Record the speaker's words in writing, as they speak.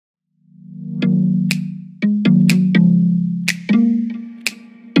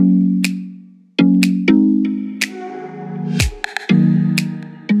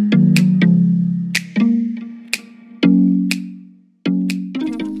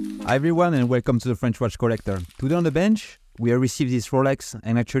Hi everyone and welcome to the French Watch Collector. Today on the bench we have received this Rolex,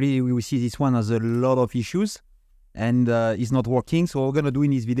 and actually we see this one has a lot of issues and it's not working. So what we're gonna do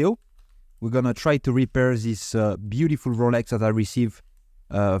in this video, we're gonna try to repair this beautiful Rolex that I received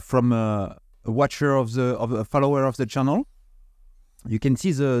from a watcher of a follower of the channel. You can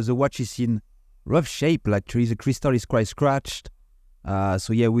see the watch is in rough shape. Actually the crystal is quite scratched.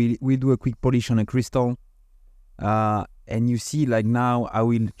 So yeah, we'll do a quick polish on a crystal. And you see, like, now I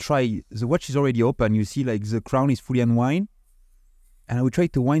will try, the watch is already open, you see like the crown is fully unwind, and I will try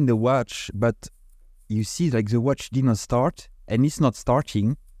to wind the watch, but you see like the watch did not start and it's not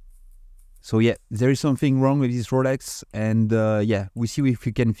starting. So yeah, there is something wrong with this Rolex, and yeah, we see if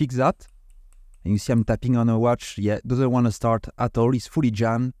we can fix that. And you see I'm tapping on a watch, yeah, it doesn't want to start at all, it's fully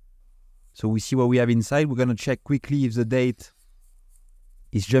jammed. So we see what we have inside. We're gonna check quickly if the date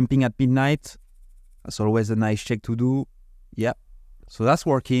is jumping at midnight. That's always a nice check to do. Yeah, so that's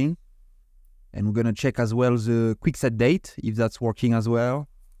working. And we're gonna check as well the quick set date, if that's working as well.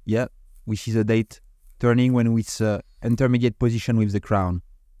 Yeah, we see the date turning when it's intermediate position with the crown.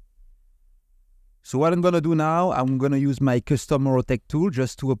 So what I'm gonna do now, I'm gonna use my custom Rolex tool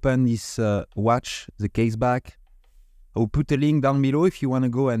just to open this watch, the case back. I will put a link down below if you wanna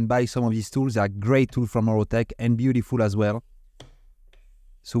go and buy some of these tools. They are great tools from Rolex and beautiful as well.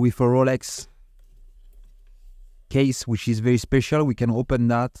 So with a Rolex case, which is very special, we can open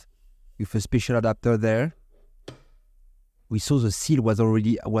that with a special adapter there. We saw the seal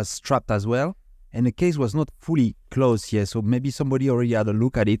was strapped as well, and the case was not fully closed here, so maybe somebody already had a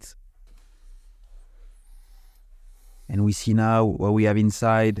look at it. And we see now what we have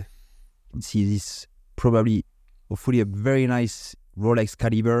inside. You can see this probably, hopefully, a very nice Rolex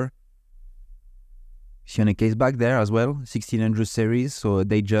caliber. See on the case back there as well, 1600 series, so a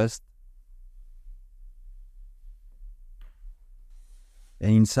Datejust.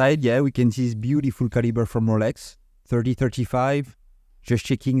 And inside, yeah, we can see this beautiful caliber from Rolex, 3035. Just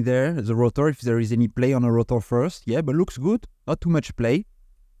checking there, the rotor, if there is any play on the rotor first. Yeah, but looks good, not too much play.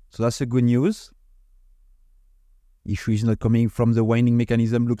 So that's a good news. Issue is not coming from the winding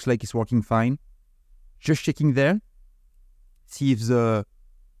mechanism, looks like it's working fine. Just checking there, see if the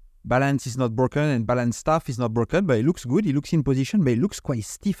balance is not broken and balance staff is not broken, but it looks good, it looks in position, but it looks quite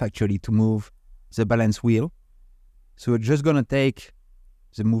stiff actually to move the balance wheel. So we're just gonna take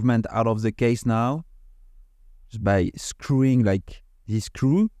the movement out of the case now, just by screwing like this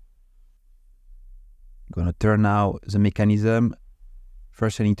screw. I'm gonna turn now the mechanism.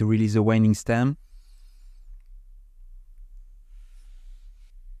 First I need to release the winding stem.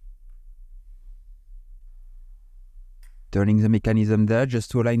 Turning the mechanism there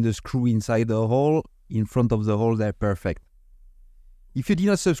just to align the screw inside the hole, in front of the hole there, perfect. If you did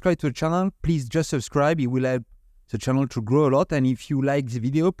not subscribe to the channel, please just subscribe, it will help the channel to grow a lot. And if you like the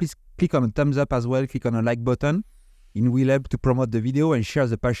video, please click on a thumbs up as well, click on a like button. It will help to promote the video and share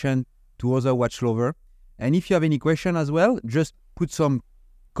the passion to other watch lovers. And if you have any question as well, just put some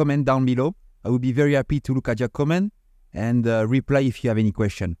comment down below. I will be very happy to look at your comment and reply if you have any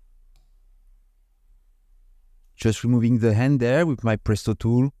question. Just removing the hand there with my Presto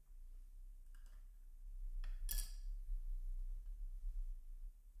tool.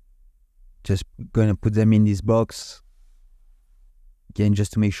 Just gonna put them in this box. Again,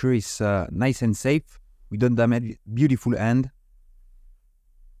 just to make sure it's nice and safe. We don't damage beautiful hand.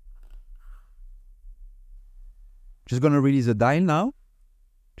 Just gonna release the dial now.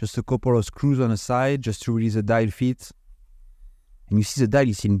 Just a couple of screws on the side just to release the dial fit. And you see the dial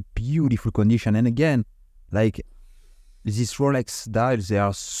is in beautiful condition. And again, like these Rolex dials, they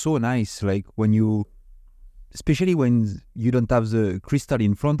are so nice. Like when you, especially when you don't have the crystal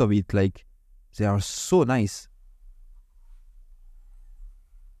in front of it, like they are so nice.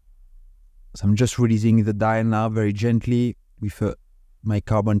 So I'm just releasing the dial now very gently with my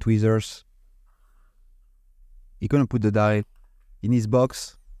carbon tweezers. You're gonna put the dial in his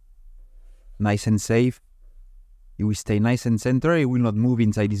box, nice and safe. It will stay nice and center. It will not move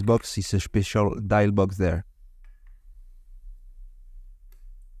inside this box. It's a special dial box there.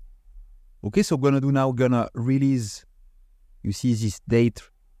 Okay, so we're gonna release. You see this date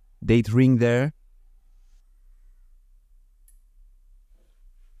ring there.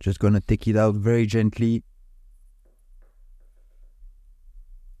 Just gonna take it out very gently.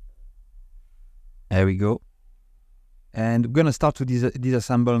 There we go. And we're gonna start to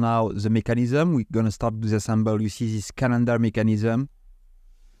disassemble now the mechanism. We're gonna start to disassemble. You see this calendar mechanism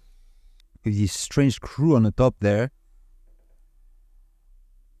with this strange screw on the top there.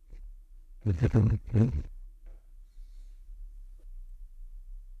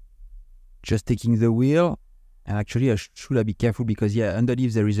 Just taking the wheel, And actually, should I be careful because yeah,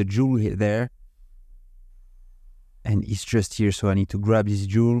 underneath there is a jewel there, and it's just here, so I need to grab this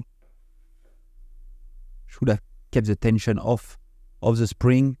jewel. Should have kept the tension off of the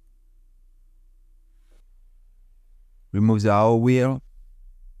spring. Remove the hour wheel,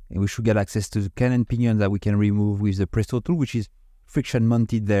 and we should get access to the cannon pinion that we can remove with the Presto tool, which is friction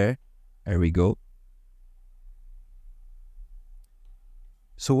mounted there. There we go.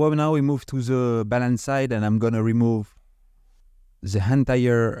 So now we move to the balance side, and I'm gonna remove the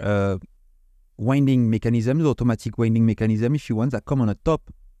entire winding mechanism, the automatic winding mechanism, if you want, that come on the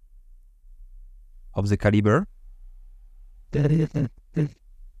top of the caliber.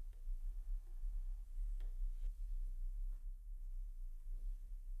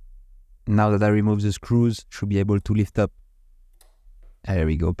 Now that I remove the screws, should be able to lift up. There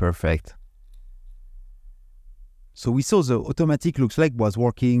we go, perfect. So we saw the automatic looks like was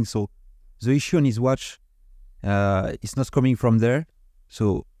working, so the issue on his watch is not coming from there.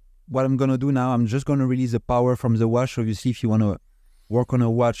 So what I'm gonna do now, I'm just gonna release the power from the watch. Obviously, if you wanna work on a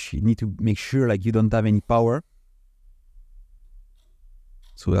watch, you need to make sure like you don't have any power.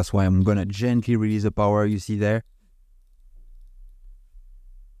 So that's why I'm gonna gently release the power, you see there.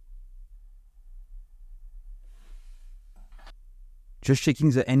 Just checking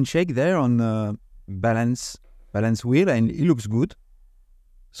the end check there on the balance wheel, and it looks good.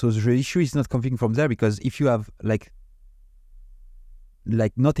 So the issue is not coming from there, because if you have like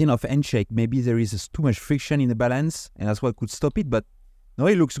not enough end check, maybe there is too much friction in the balance, and that's what could stop it. But no,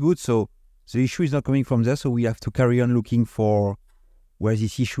 it looks good, so the issue is not coming from there, so we have to carry on looking for where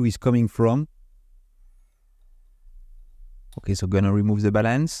this issue is coming from. Okay, so gonna remove the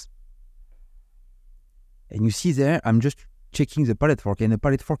balance, and you see there, I'm just checking the pallet fork, and the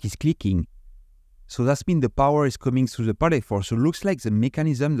pallet fork is clicking. So that means the power is coming through the pallet fork. So it looks like the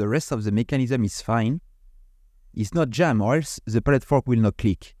mechanism, the rest of the mechanism is fine. It's not jammed, or else the pallet fork will not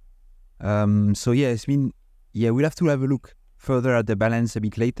click. So yeah, we'll have to have a look further at the balance a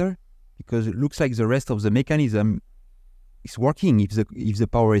bit later, because it looks like the rest of the mechanism is working if the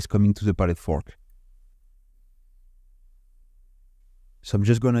power is coming to the pallet fork. So I'm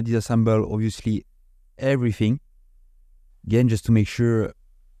just gonna disassemble obviously everything. Again, just to make sure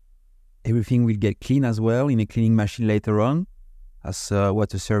everything will get clean as well in a cleaning machine later on. That's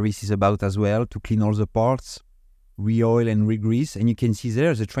what the service is about as well, to clean all the parts, re-oil and re-grease. And you can see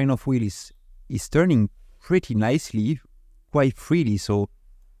there the train of wheel is turning pretty nicely, quite freely. So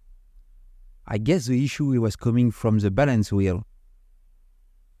I guess the issue was coming from the balance wheel.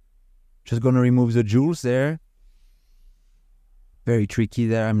 Just gonna remove the jewels there. Very tricky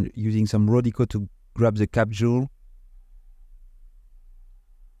there. I'm using some Rodico to grab the cap jewel.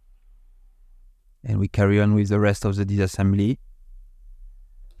 And we carry on with the rest of the disassembly.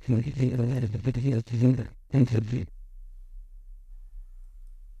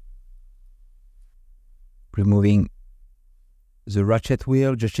 Removing the ratchet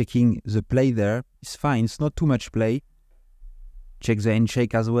wheel, just checking the play there. It's fine, it's not too much play. Check the end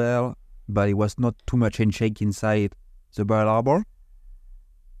shake as well, but it was not too much end shake inside the barrel arbor.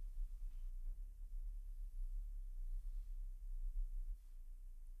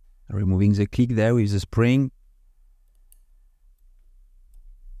 Removing the click there with the spring.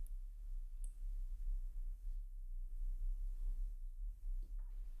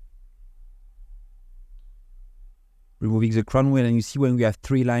 Removing the crown wheel, and you see when we have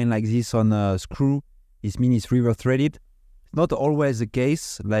 3 lines like this on a screw, this means it's river threaded. It's not always the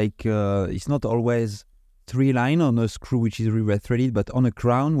case, like it's not always 3 lines on a screw which is river threaded, but on a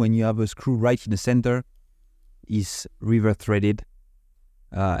crown, when you have a screw right in the center, is river threaded.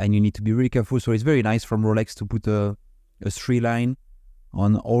 And you need to be really careful. So it's very nice from Rolex to put a 3 line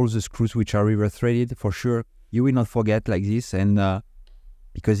on all the screws which are river threaded. For sure, you will not forget like this. And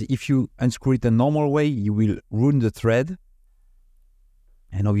because if you unscrew it a normal way, you will ruin the thread.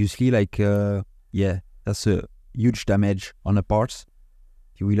 And obviously, like, that's a huge damage on the parts.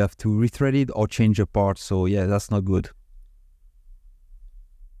 You will have to rethread it or change a part. So yeah, that's not good.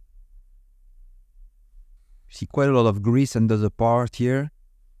 You see quite a lot of grease under the part here.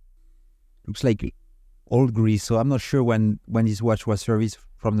 Looks like old grease, so I'm not sure when this watch was serviced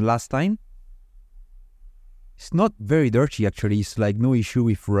from the last time. It's not very dirty actually. It's like no issue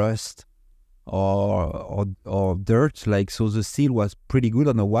with rust or dirt. Like, so the seal was pretty good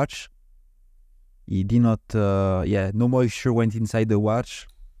on the watch. It did not, no moisture went inside the watch,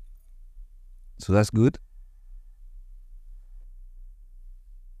 so that's good.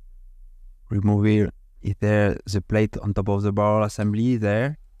 Remove it there, the plate on top of the barrel assembly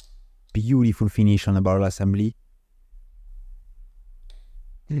there. Beautiful finish on the barrel assembly.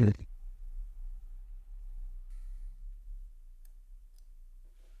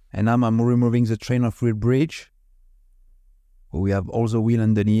 And now I'm removing the train of wheel bridge. We have all the wheel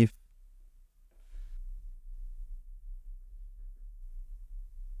underneath.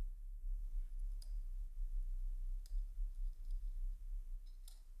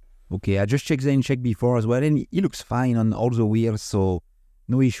 Okay, I just checked the handshake before as well, and he looks fine on all the wheels, so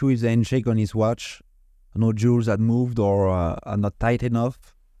no issue with the handshake on his watch. No jewels that moved or are not tight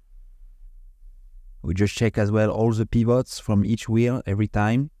enough. We just check as well all the pivots from each wheel every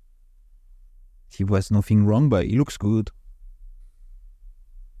time. See if there's nothing wrong, but it looks good.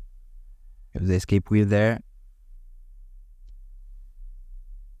 We have the escape wheel there.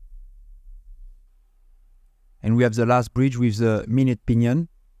 And we have the last bridge with the minute pinion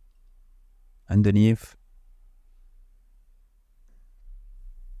underneath.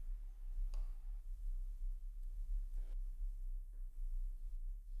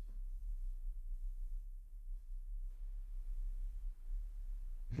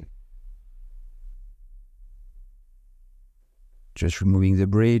 Just removing the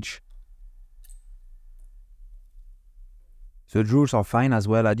bridge. The jewels are fine as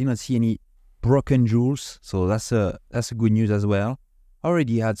well. I did not see any broken jewels, so that's a good news as well. I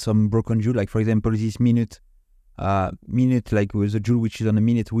already had some broken jewel, like for example this minute like with the jewel which is on the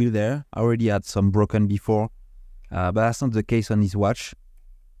minute wheel there. I already had some broken before, but that's not the case on this watch.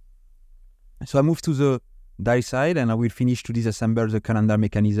 So I move to the dial side and I will finish to disassemble the calendar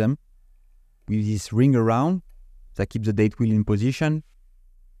mechanism with this ring around that keeps the date wheel in position.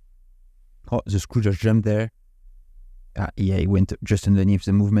 Oh, the screw just jumped there. Yeah, it went just underneath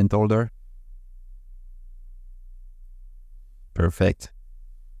the movement holder. Perfect.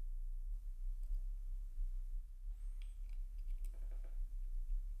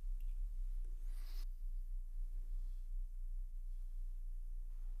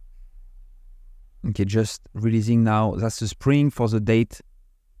 Okay, just releasing now. That's the spring for the date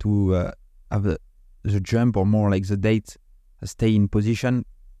to have the jump, or more like the date stay in position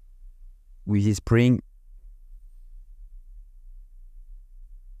with this spring.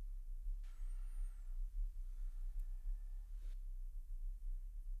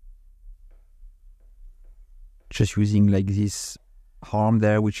 Just using like this arm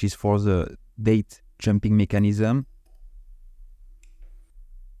there, which is for the date jumping mechanism.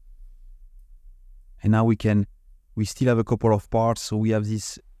 And now we still have a couple of parts. So we have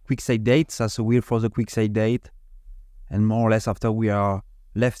this quick side date, that's a wheel for the quick side date. And more or less after we are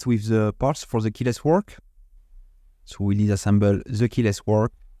left with the parts for the keyless work. So we disassemble the keyless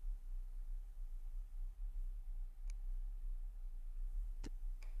work.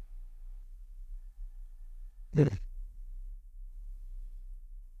 And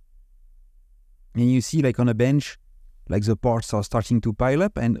you see like on a bench, like the parts are starting to pile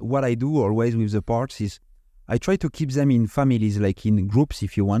up. And what I do always with the parts is I try to keep them in families, like in groups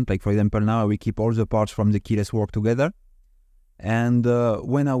if you want. Like for example, now we keep all the parts from the keyless work together. And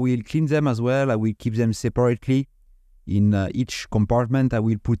when I will clean them as well, I will keep them separately. In each compartment, I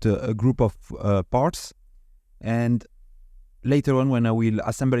will put a group of parts. And later on, when I will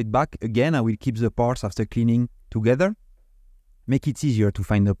assemble it back again, I will keep the parts after cleaning together. Make it easier to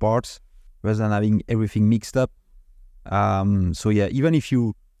find the parts rather than having everything mixed up. So yeah, even if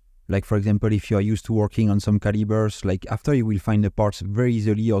you, like for example, if you are used to working on some calibers, like after you will find the parts very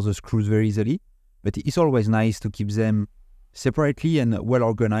easily or the screws very easily. But it's always nice to keep them separately and well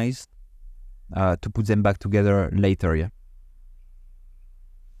organized to put them back together later, yeah.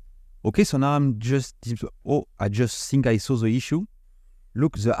 Okay, so now I just think I saw the issue.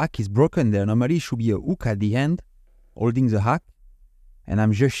 Look, the hack is broken there. Normally it should be a hook at the end holding the hack. And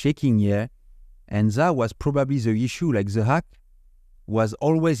I'm just shaking here. And that was probably the issue. Like the hack was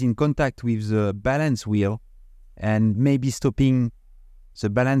always in contact with the balance wheel and maybe stopping the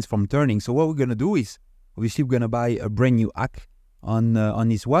balance from turning. So what we're going to do is, obviously we're going to buy a brand new hack on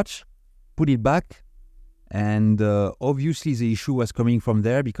this watch, put it back. And obviously the issue was coming from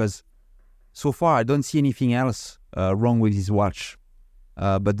there because so far I don't see anything else wrong with this watch.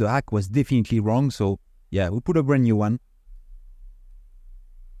 But the hack was definitely wrong. So yeah, we put a brand new one.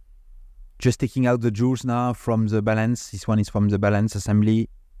 Just taking out the jewels now from the balance. This one is from the balance assembly.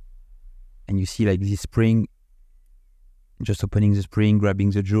 And you see like this spring. Just opening the spring, grabbing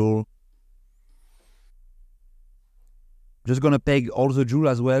the jewel. Just gonna peg all the jewel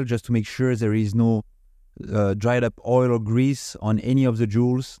as well, just to make sure there is no dried up oil or grease on any of the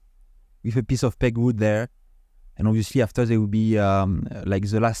jewels. With a piece of peg wood there. And obviously after there will be, like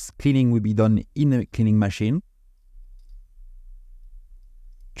the last cleaning will be done in a cleaning machine.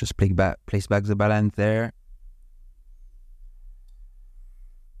 Just place back the balance there.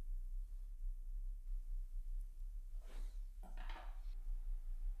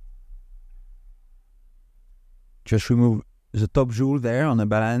 Just remove the top jewel there on the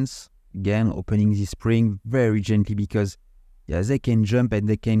balance. Again, opening this spring very gently because yeah, they can jump and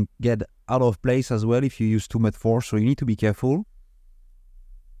they can get out of place as well if you use too much force, so you need to be careful.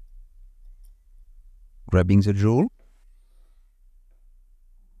 Grabbing the jewel.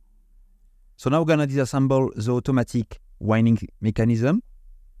 So now we're gonna disassemble the automatic winding mechanism.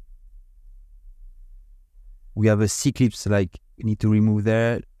 We have a C-clips like we need to remove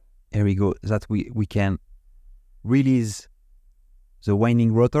there. Here we go, that we can release the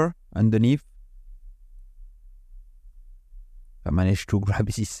winding rotor underneath. I managed to grab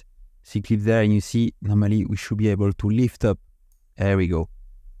this C-clip there, and you see normally we should be able to lift up. There we go.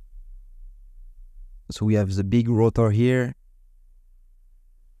 So we have the big rotor here,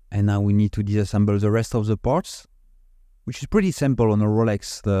 and now we need to disassemble the rest of the parts, which is pretty simple on a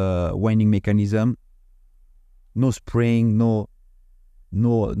Rolex, the winding mechanism. No spring, not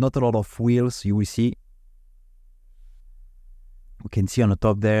a lot of wheels, you will see. We can see on the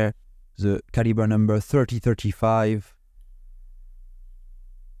top there the caliber number 3035.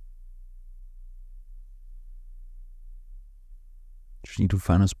 Just need to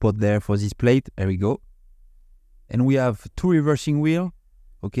find a spot there for this plate. There we go. And we have two reversing wheels.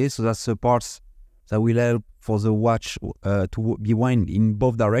 Okay, so that's the parts that will help for the watch to be wound in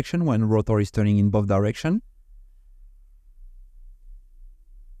both directions when the rotor is turning in both directions.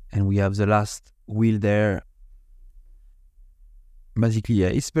 And we have the last wheel there. Basically, yeah,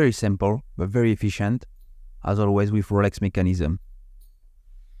 it's very simple, but very efficient, as always with Rolex mechanism.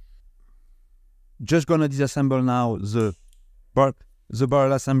 Just gonna disassemble now the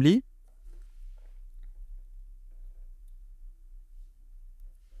barrel assembly.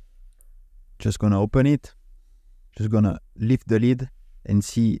 Just gonna open it. Just gonna lift the lid and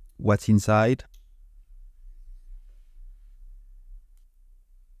see what's inside.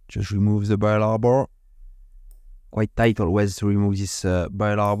 Just remove the barrel arbor. Quite tight always to remove this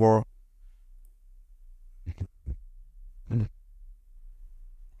barrel arbor.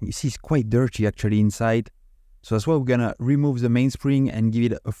 You see it's quite dirty actually inside. So that's why we're gonna remove the mainspring and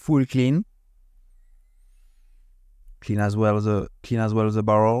give it a full clean. Clean as well the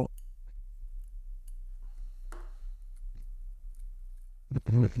barrel.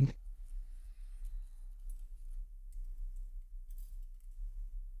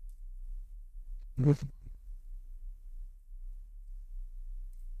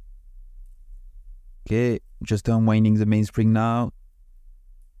 Okay, just unwinding the mainspring now.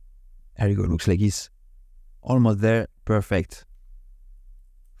 There you go, looks like it's almost there, perfect.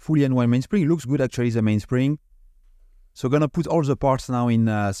 Fully unwind mainspring, looks good actually, the mainspring. So gonna put all the parts now in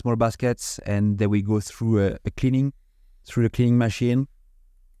small baskets, and then we go through a cleaning, through the cleaning machine.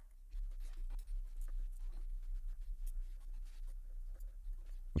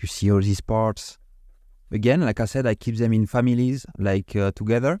 You see all these parts. Again, like I said, I keep them in families, like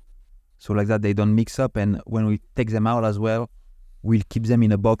together. So like that they don't mix up, and when we take them out as well, we'll keep them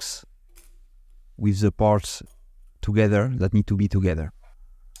in a box with the parts together that need to be together.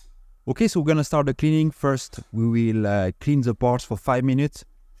 Okay, so we're gonna start the cleaning. First, we will clean the parts for 5 minutes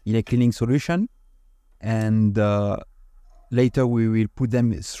in a cleaning solution, and later we will put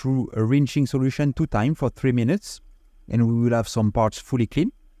them through a rinsing solution 2 times for 3 minutes, and we will have some parts fully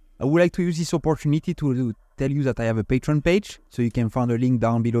clean. I would like to use this opportunity to tell you that I have a Patreon page, so you can find a link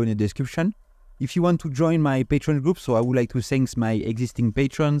down below in the description. If you want to join my Patreon group, so I would like to thank my existing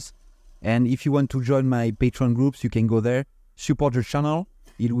patrons, and if you want to join my Patreon groups, you can go there, support the channel.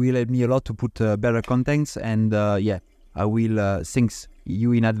 It will help me a lot to put better contents, and yeah, I will thank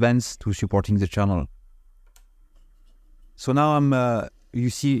you in advance to supporting the channel. So now I'm, you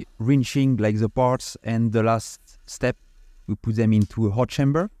see, rinsing like the parts, and the last step, we put them into a hot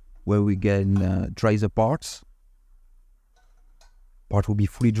chamber where we can dry the parts. Part will be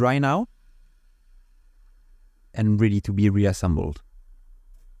fully dry now and ready to be reassembled.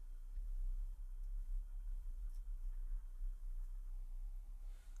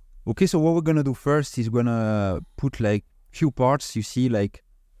 Okay, so what we're gonna do first is we're gonna put like few parts. You see like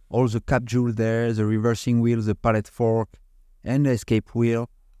all the cap jewel there, the reversing wheel, the pallet fork, and the escape wheel.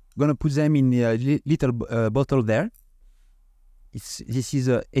 We're gonna put them in a little bottle there. This is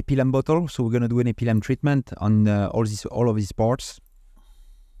a epilam bottle, so we're gonna do an epilam treatment on all of these parts.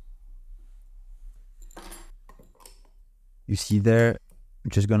 You see there,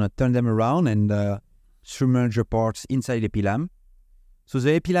 I'm just gonna turn them around and submerge the parts inside epilam. So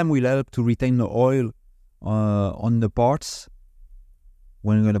the epilam will help to retain the oil on the parts.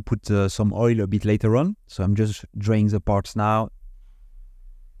 We're gonna put some oil a bit later on. So I'm just drying the parts now.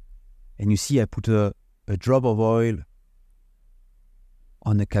 And you see I put a drop of oil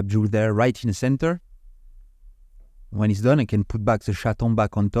on the cap jewel there, right in the center. When it's done, I can put back the chaton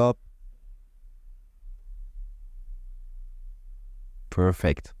back on top.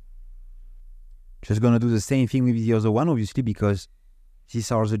 Perfect. Just gonna do the same thing with the other one, obviously, because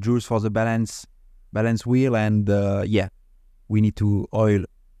these are the jewels for the balance wheel, and yeah, we need to oil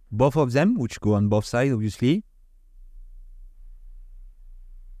both of them, which go on both sides, obviously.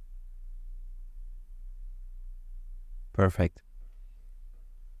 Perfect.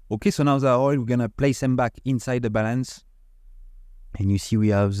 Okay, so now the oil, we're gonna place them back inside the balance. And you see we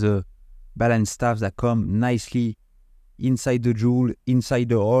have the balance staffs that come nicely inside the jewel, inside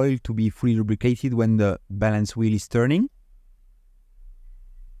the oil, to be fully lubricated when the balance wheel is turning.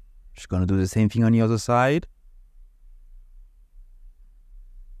 Just gonna do the same thing on the other side.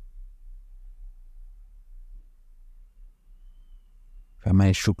 If I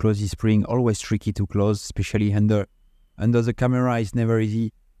manage to close this spring, always tricky to close, especially under the camera, it's never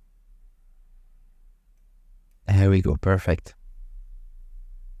easy. There we go, perfect.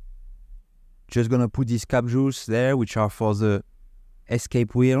 Just gonna put these cap jewels there, which are for the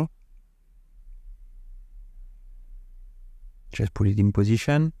escape wheel. Just put it in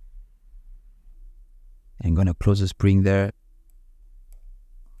position. I'm gonna close the spring there.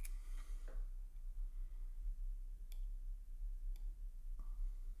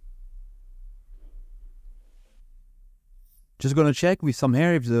 Just gonna check with some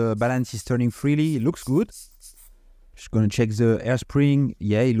air if the balance is turning freely. It looks good. Just gonna check the air spring.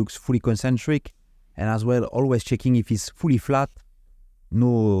 Yeah, it looks fully concentric. And as well, always checking if it's fully flat,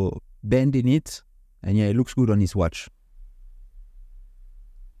 no bend in it. And yeah, it looks good on this watch.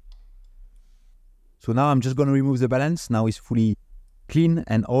 So now I'm just gonna remove the balance. Now it's fully clean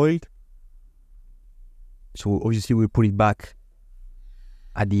and oiled. So obviously we'll put it back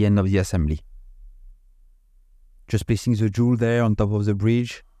at the end of the assembly. Just placing the jewel there on top of the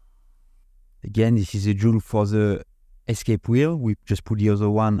bridge. Again, this is a jewel for the escape wheel. We just put the other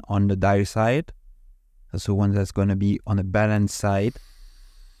one on the dial side. That's the one that's going to be on the balance side.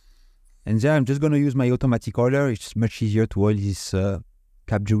 And there I'm just going to use my automatic oiler. It's much easier to oil this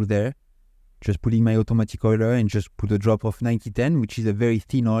cap jewel there. Just putting my automatic oiler and just put a drop of 9010, which is a very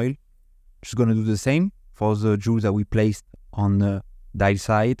thin oil. Just going to do the same for the jewels that we placed on the dial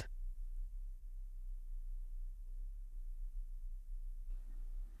side.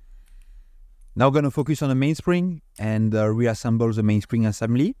 Now I'm going to focus on the mainspring and reassemble the mainspring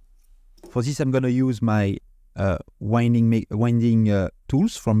assembly. For this, I'm going to use my winding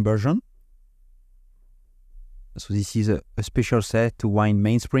tools from Bergen. So this is a special set to wind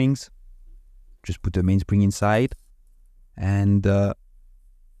mainsprings. Just put the mainspring inside. And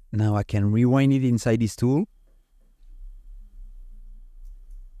now I can rewind it inside this tool.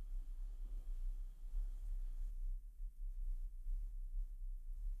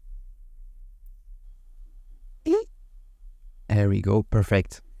 There we go,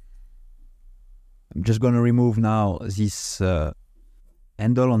 perfect. I'm just going to remove now this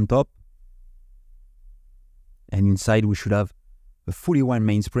handle on top. And inside we should have a fully wound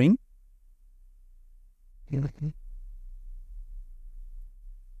mainspring.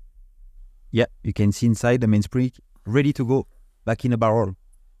 Yeah, you can see inside the mainspring ready to go back in the barrel.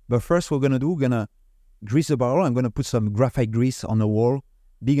 But first we're going to grease the barrel. I'm going to put some graphite grease on the wall.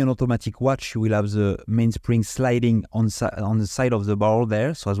 Being an automatic watch, you will have the mainspring sliding on the side of the barrel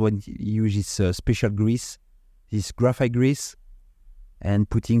there. So as well, you use this special grease, this graphite grease, and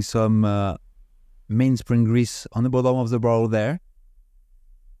putting some mainspring grease on the bottom of the barrel there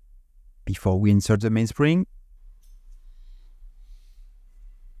before we insert the mainspring.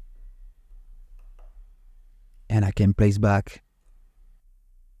 And I can place back.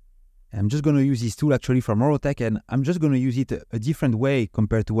 I'm just going to use this tool actually from Orotech, and I'm just going to use it a different way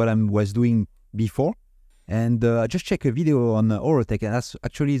compared to what I was doing before. And I just checked a video on Orotech, and that's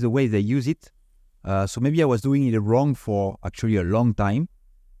actually the way they use it. So maybe I was doing it wrong for actually a long time,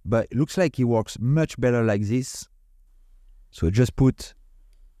 but it looks like it works much better like this. So just put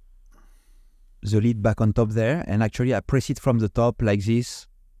the lid back on top there, and actually I press it from the top like this.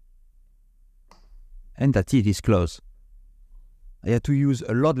 And that's it, it's closed. I had to use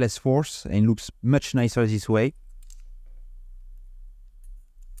a lot less force and it looks much nicer this way.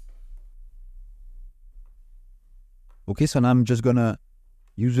 Okay, so now I'm just gonna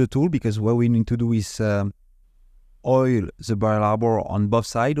use the tool because what we need to do is oil the barrel arbor on both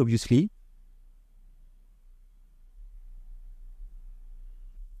sides, obviously.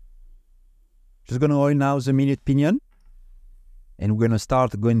 Just gonna oil now the minute pinion. And we're gonna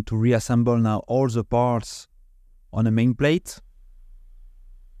start going to reassemble now all the parts on the main plate.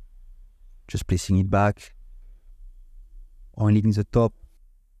 Just placing it back, oiling the top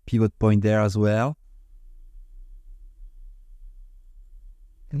pivot point there as well.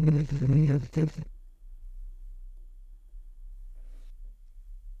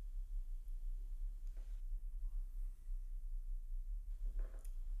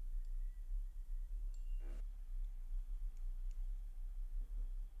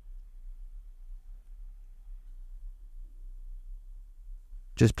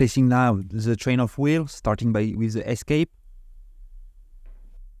 Just placing now the train of wheels, starting with the escape.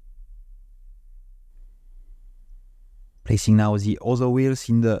 Placing now the other wheels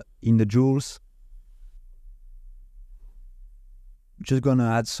in the jewels. Just gonna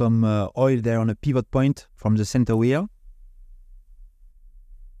add some oil there on a pivot point from the center wheel.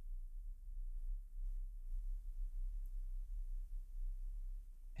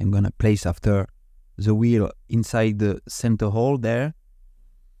 I'm gonna place after the wheel inside the center hole there.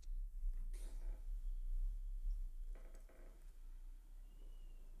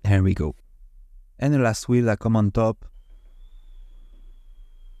 There we go. And the last wheel that come on top.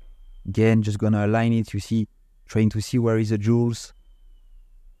 Again, just gonna align it, you see, trying to see where is the jewels.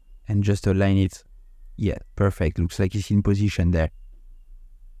 And just align it. Yeah, perfect. Looks like it's in position there.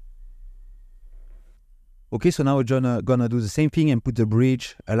 Okay, so now we're gonna do the same thing and put the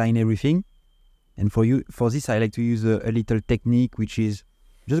bridge, align everything. And for this, I like to use a little technique, which is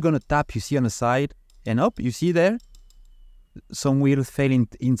just gonna tap, you see, on the side, and up, you see there, some wheels fell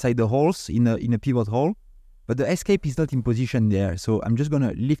inside the holes in a pivot hole, but the escape is not in position there. So I'm just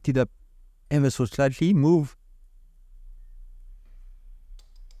gonna lift it up ever so slightly, move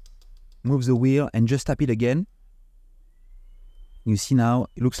the wheel and just tap it again. You see now,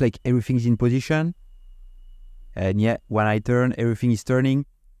 it looks like everything is in position. And yeah, when I turn, everything is turning.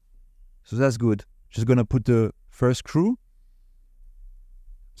 So that's good. Just gonna put the first screw.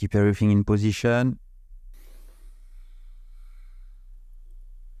 Keep everything in position.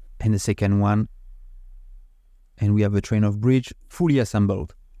 And the second one. And we have a train of bridge fully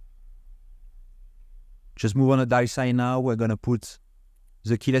assembled. Just move on the die side now. We're gonna put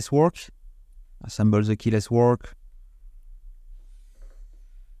the keyless work. Assemble the keyless work.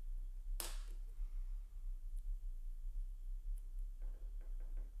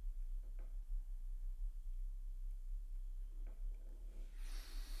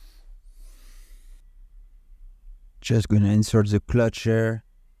 Just gonna insert the clutch there.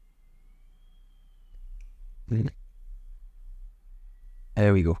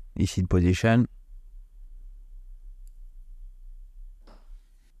 There we go. It's in position.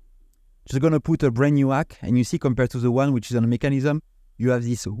 Just gonna put a brand new hack, and you see, compared to the one which is on a mechanism, you have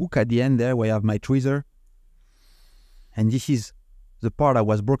this hook at the end there where I have my tweezer. And this is the part that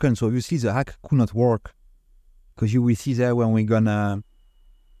was broken, so you see the hack could not work. Because you will see there when we're gonna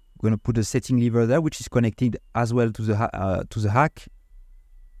put a setting lever there, which is connected as well to the hack.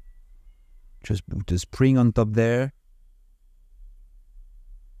 Just put the spring on top there.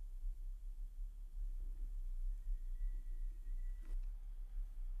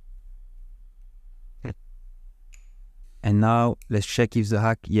 And now let's check if the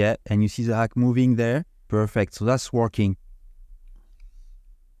hack, yeah, and you see the hack moving there. Perfect, so that's working.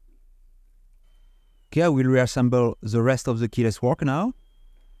 Okay, I will reassemble the rest of the keyless work now.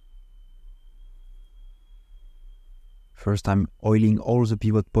 First, I'm oiling all the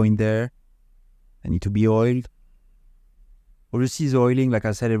pivot point there. They need to be oiled. Obviously, the oiling, like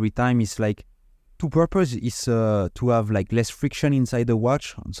I said every time, is like two purposes. Is to have like less friction inside the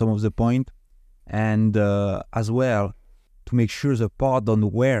watch on some of the point, and as well to make sure the part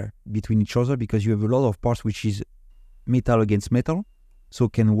don't wear between each other, because you have a lot of parts which is metal against metal, so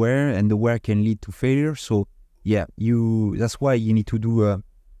can wear, and the wear can lead to failure. So yeah, that's why you need to do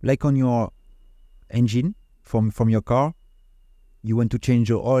like on your engine from your car. You want to change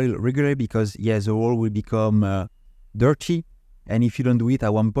the oil regularly, because yeah, the oil will become dirty, and if you don't do it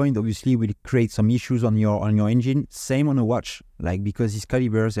at one point, obviously it will create some issues on your engine. Same on a watch, like, because these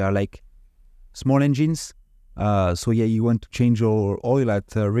calibers, they are like small engines, so yeah, you want to change your oil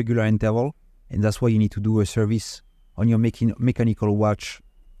at a regular interval, and that's why you need to do a service on your mechanical watch,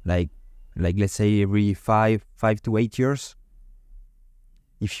 like let's say every 5 to 8 years.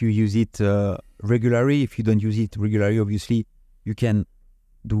 If you use it regularly. If you don't use it regularly, obviously you can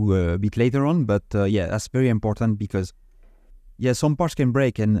do a bit later on, but yeah, that's very important, because yeah, some parts can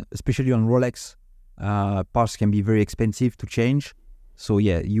break, and especially on Rolex, parts can be very expensive to change. So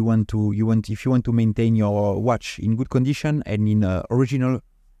yeah, if you want to maintain your watch in good condition and in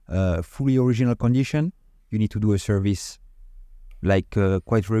fully original condition, you need to do a service like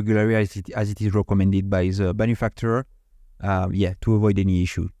quite regularly, as it is recommended by the manufacturer. Yeah, to avoid any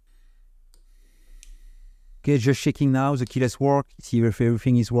issue. Okay, just checking now the keyless work, see if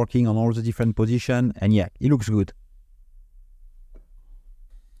everything is working on all the different positions, and yeah, it looks good.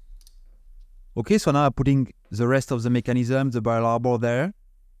 Okay, so now I'm putting the rest of the mechanism, the barrel arbor there,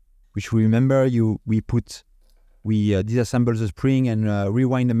 which remember we disassemble the spring and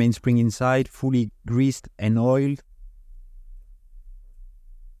rewind the main spring inside, fully greased and oiled.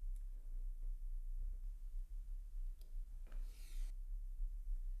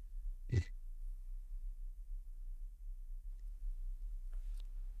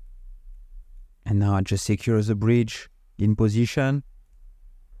 And now I just secure the bridge in position.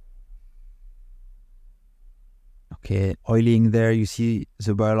 Okay, oiling there, you see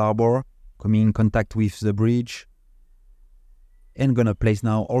the barrel arbor coming in contact with the bridge. And gonna place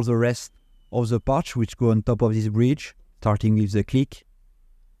now all the rest of the parts which go on top of this bridge, starting with the click.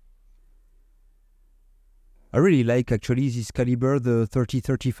 I really like actually this caliber, the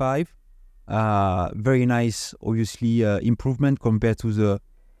 3035. Very nice, obviously, improvement compared to the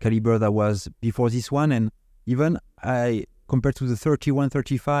caliber that was before this one. And even compared to the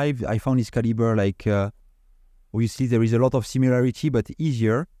 3135, I found this caliber like, obviously there is a lot of similarity, but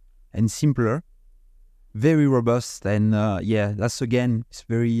easier and simpler. Very robust, and yeah, that's again, it's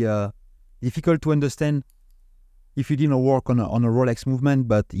very difficult to understand if you didn't work on a Rolex movement,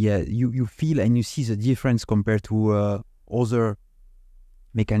 but yeah, you feel and you see the difference compared to other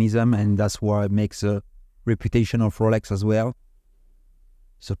mechanism, and that's what makes a reputation of Rolex as well.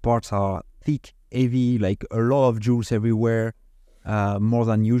 The parts are thick, heavy, like a lot of jewels everywhere, more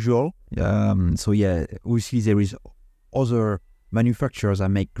than usual. So yeah, obviously there is other manufacturers that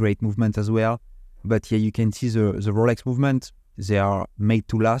make great movement as well. But yeah, you can see the Rolex movement, they are made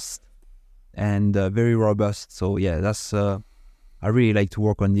to last and very robust. So yeah, that's I really like to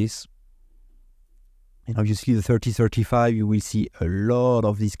work on this. And obviously the 3035, you will see a lot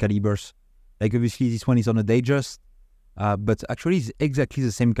of these calibers. Like obviously this one is on a Datejust, but actually it's exactly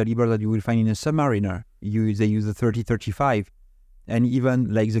the same caliber that you will find in a Submariner. They use the 3035. And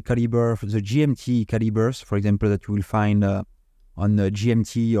even like the caliber, the GMT calibers, for example, that you will find on the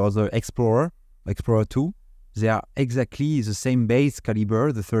GMT or the Explorer 2, they are exactly the same base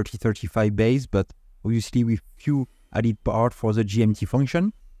caliber, the 3035 base, but obviously with few added parts for the GMT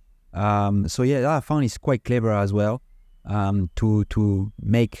function. So yeah, I found it's quite clever as well, to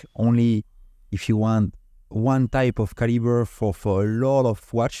make only, if you want, one type of caliber for a lot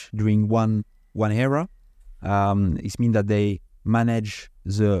of watch during one era. It means that they manage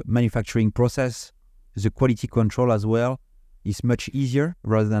the manufacturing process, the quality control as well. It's much easier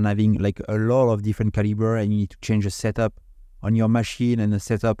rather than having like a lot of different caliber and you need to change the setup on your machine and the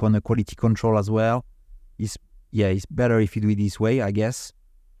setup on the quality control as well. It's better if you do it this way, I guess.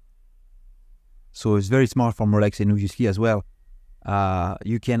 So it's very smart from Rolex, and obviously as well,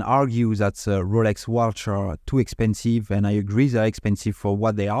 you can argue that Rolex watches are too expensive, and I agree they're expensive for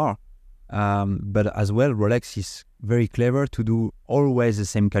what they are. But as well, Rolex is very clever to do always the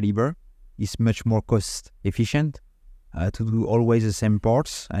same caliber. It's much more cost efficient. To do always the same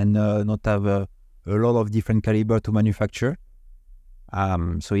parts and not have a lot of different caliber to manufacture.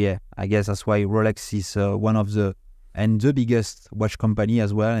 So yeah, I guess that's why Rolex is one of the biggest watch company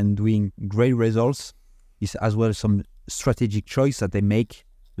as well, and doing great results. Is as well some strategic choice that they make,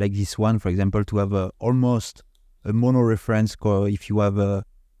 like this one, for example, to have almost a mono reference if you have a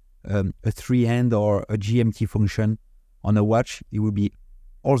 3-hand or a GMT function on a watch, it will be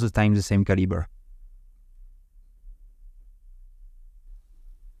all the time the same caliber.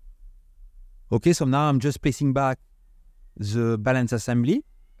 Okay, so now I'm just placing back the balance assembly.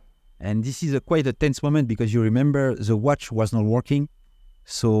 And this is quite a tense moment because you remember the watch was not working.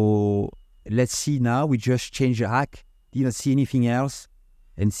 So let's see now, we just changed the hack, didn't see anything else,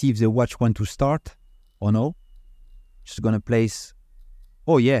 and see if the watch want to start or no. Just gonna place,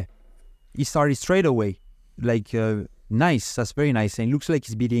 oh yeah, it started straight away. Like, nice, that's very nice. And it looks like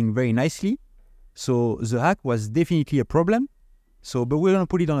it's beating very nicely. So the hack was definitely a problem. So, but we're going to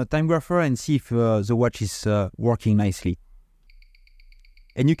put it on a time grapher and see if the watch is working nicely.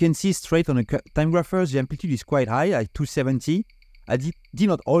 And you can see straight on a time grapher, the amplitude is quite high at 270. I did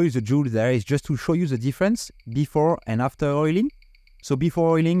not oil the jewels there. It's just to show you the difference before and after oiling. So before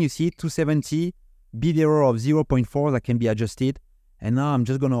oiling, you see 270, bit error of 0.4 that can be adjusted. And now I'm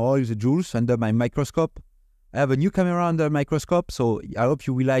just going to oil the jewels under my microscope. I have a new camera under microscope, so I hope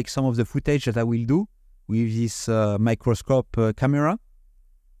you will like some of the footage that I will do with this microscope camera.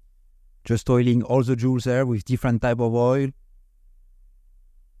 Just oiling all the jewels there with different type of oil.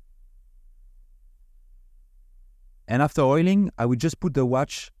 And after oiling, I will just put the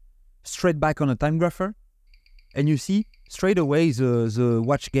watch straight back on a time grapher. And you see, straight away, the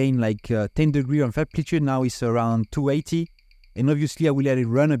watch gain like 10 degrees of amplitude. Now it's around 280. And obviously, I will let it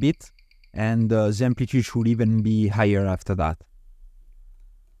run a bit. And the amplitude should even be higher after that.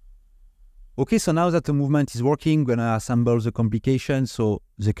 Okay, so now that the movement is working, I'm gonna assemble the complications. So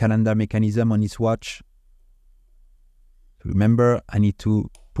the calendar mechanism on this watch. Remember, I need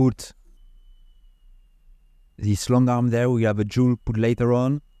to put this long arm there. We have a jewel put later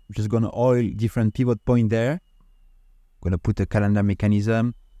on. I'm just gonna oil different pivot point there. I'm gonna put a calendar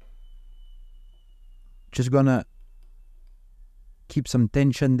mechanism. Just gonna keep some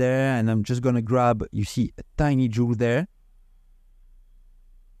tension there, and I'm just gonna grab, you see, a tiny jewel there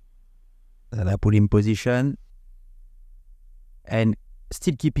that I put in position, and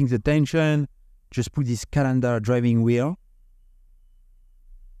still keeping the tension, just put this calendar driving wheel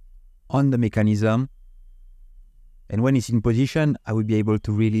on the mechanism, and when it's in position, I will be able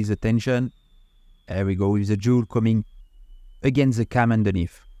to release the tension. There we go, with the jewel coming against the cam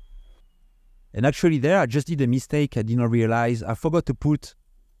underneath. And actually there, I just did a mistake. I did not realize. I forgot to put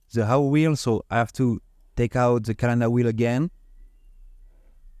the hour wheel, so I have to take out the calendar wheel again.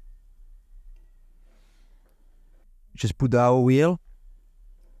 Just put the hour wheel.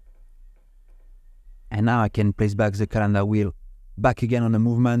 And now I can place back the calendar wheel back again on the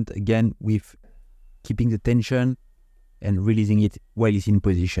movement, again with keeping the tension and releasing it while it's in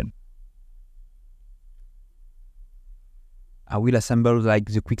position. I will assemble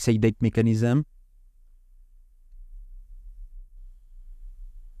like the quick save date mechanism.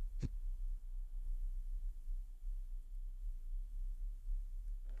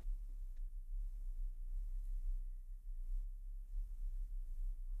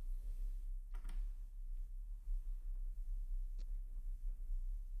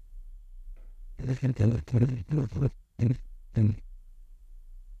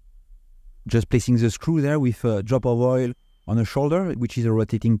 Just placing the screw there with a drop of oil on the shoulder, which is a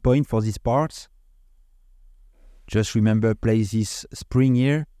rotating point for these parts. Just remember, place this spring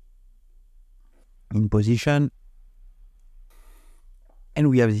here in position. And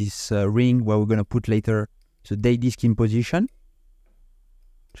we have this ring where we're going to put later the date disc in position.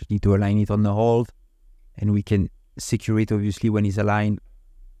 Just need to align it on the hold, and we can secure it obviously when it's aligned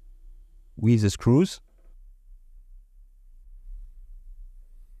with the screws.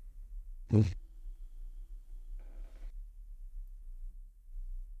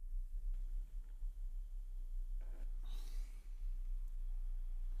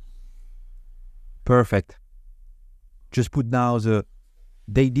 Perfect. Just put now the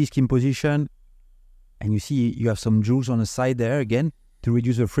date disc in position, and you see you have some jewels on the side there again to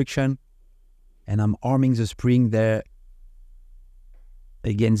reduce the friction, and I'm arming the spring there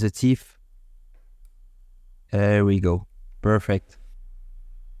against the teeth. There we go. Perfect.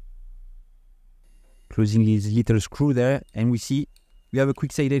 Closing this little screw there, and we see we have a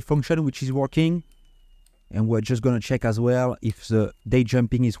quick save date function which is working, and we're just going to check as well if the date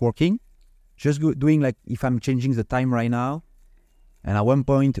jumping is working. Just doing like if I'm changing the time right now, and at one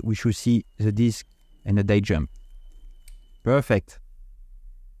point we should see the disc and the date jump. Perfect.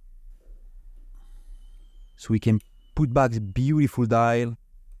 So we can put back the beautiful dial.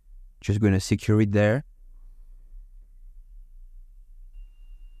 Just going to secure it there.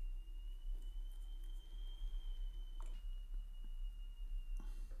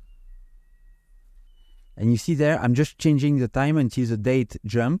 And you see there, I'm just changing the time until the date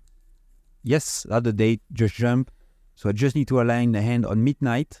jump. Yes, that the date just jump. So I just need to align the hand on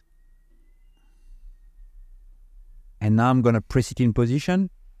midnight. And now I'm going to press it in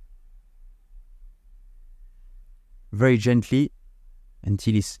position. Very gently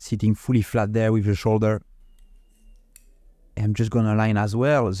until it's sitting fully flat there with the shoulder. And I'm just going to align as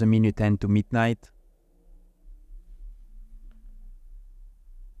well the minute hand to midnight.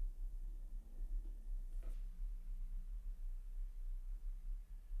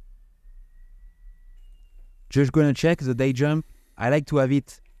 Just gonna check the day jump. I like to have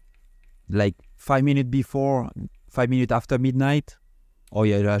it like 5 minutes before, 5 minutes after midnight. Oh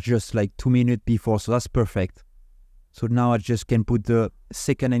yeah, that's just like 2 minutes before, so that's perfect. So now I just can put the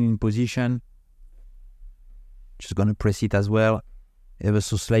second hand in position. Just gonna press it as well, ever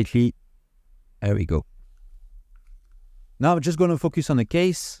so slightly. There we go. Now I'm just gonna focus on the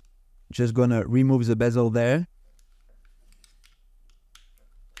case. Just gonna remove the bezel there.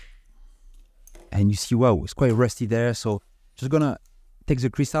 And you see, wow, it's quite rusty there. So just gonna take the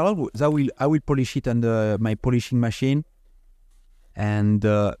crystal. I will polish it under my polishing machine and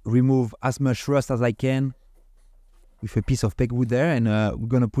remove as much rust as I can with a piece of pegwood there. And we're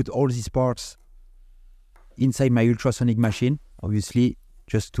gonna put all these parts inside my ultrasonic machine, obviously,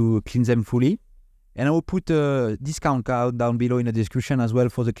 just to clean them fully. And I will put a discount code down below in the description as well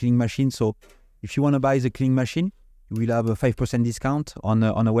for the cleaning machine. So if you want to buy the cleaning machine, you will have a 5% discount on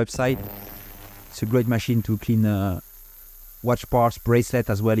a website. It's a great machine to clean watch parts, bracelet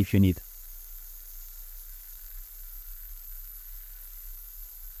as well if you need.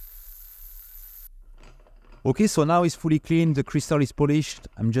 Okay, so now it's fully clean, the crystal is polished.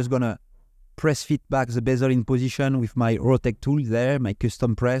 I'm just gonna press fit back the bezel in position with my Rolex tool there, my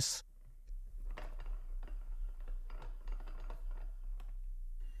custom press.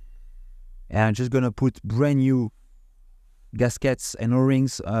 And I'm just gonna put brand new gaskets and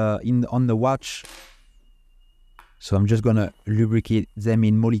O-rings on the watch. So I'm just gonna lubricate them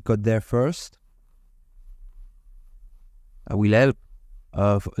in moly coat there first. I will help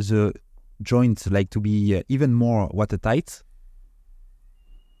the joints to be even more watertight.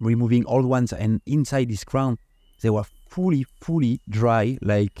 Removing old ones, and inside this crown they were fully dry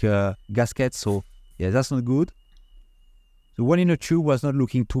like gaskets, so yeah, that's not good. The one in a tube was not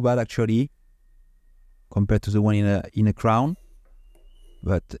looking too bad actually compared to the one in a crown,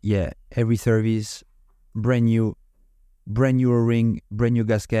 but yeah, every service brand new O-ring, brand new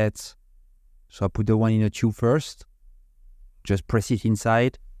gaskets. So I put the one in a tube first, just press it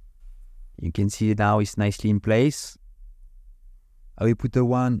inside. You can see now it's nicely in place. I will put the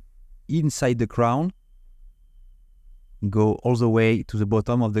one inside the crown, go all the way to the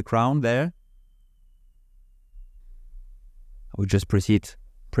bottom of the crown there. I will just press it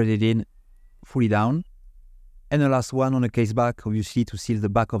in fully down. And the last one on the case back, obviously to seal the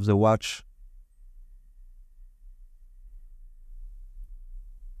back of the watch.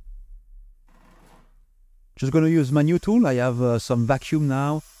 Just gonna use my new tool. I have some vacuum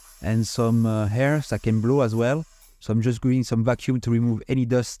now and some hair that can blow as well. So I'm just doing some vacuum to remove any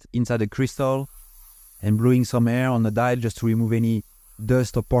dust inside the crystal, and blowing some air on the dial just to remove any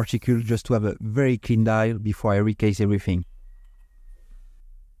dust or particles, just to have a very clean dial before I recase everything.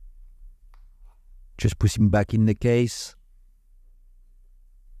 Just pushing back in the case.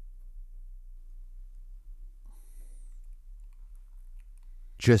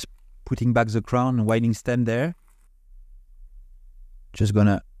 Just putting back the crown and winding stem there. Just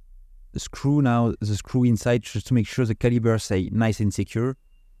gonna screw now the screw inside just to make sure the caliber stay nice and secure.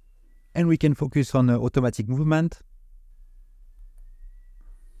 And we can focus on automatic movement.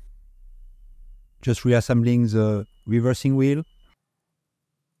 Just reassembling the reversing wheel.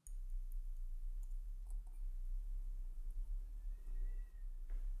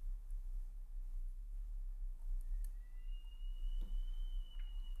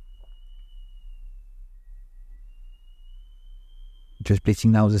 Just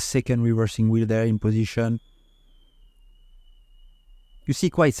placing now the second reversing wheel there in position. You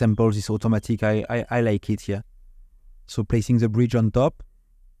see, quite simple, this automatic. I like it here. So placing the bridge on top.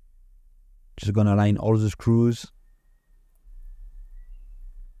 Just gonna align all the screws.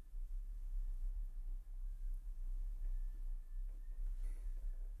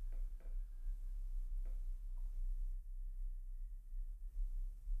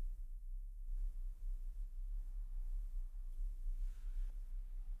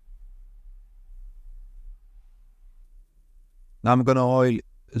 Now I'm gonna oil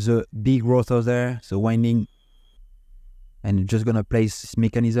the big rotor there, the winding, and just gonna place this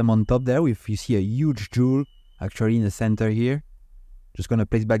mechanism on top there. If you see a huge jewel actually in the center here, just gonna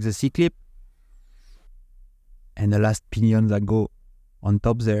place back the C-clip and the last pinion that go on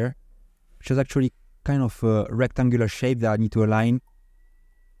top there, which is actually kind of a rectangular shape that I need to align.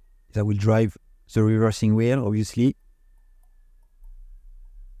 That will drive the reversing wheel, obviously.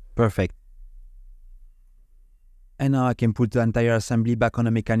 Perfect. And now I can put the entire assembly back on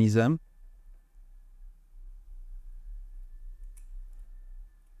the mechanism.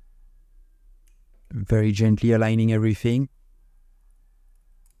 Very gently aligning everything.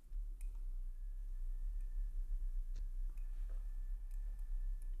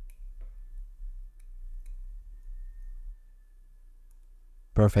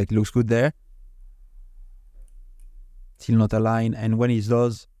 Perfect, looks good there. Still not aligned, and when it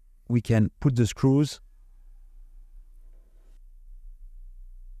does, we can put the screws.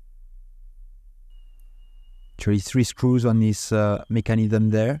 Actually 3 screws on this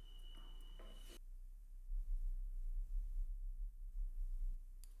mechanism there.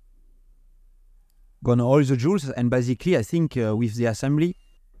 Gonna oil the jewels, and basically I think with the assembly,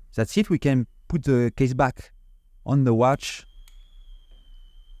 that's it. We can put the case back on the watch.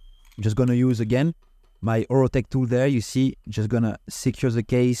 I'm just gonna use again my Orotech tool there. You see, just gonna secure the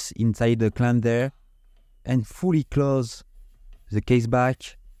case inside the clamp there and fully close the case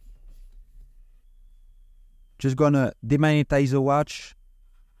back. Just gonna demagnetize the watch.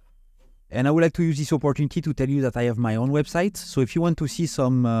 And I would like to use this opportunity to tell you that I have my own website. So if you want to see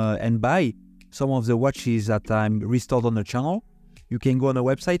some and buy some of the watches that I'm restored on the channel, you can go on the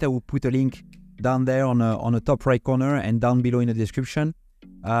website. I will put a link down there on the top right corner and down below in the description.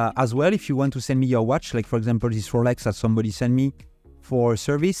 As well, if you want to send me your watch, like for example this Rolex that somebody sent me for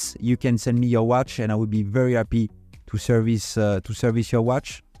service, you can send me your watch and I would be very happy to service your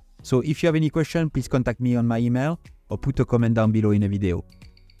watch. So if you have any question, please contact me on my email or put a comment down below in the video.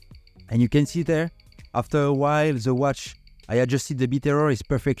 And you can see there, after a while, the watch, I adjusted the bit error, is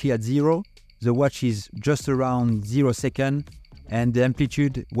perfectly at 0. The watch is just around 0 second and the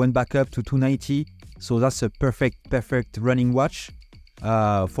amplitude went back up to 290. So that's a perfect running watch.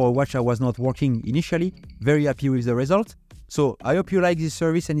 For a watch that was not working initially. Very happy with the result. So I hope you like this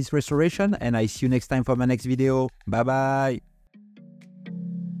service and this restoration, and I see you next time for my next video. Bye bye.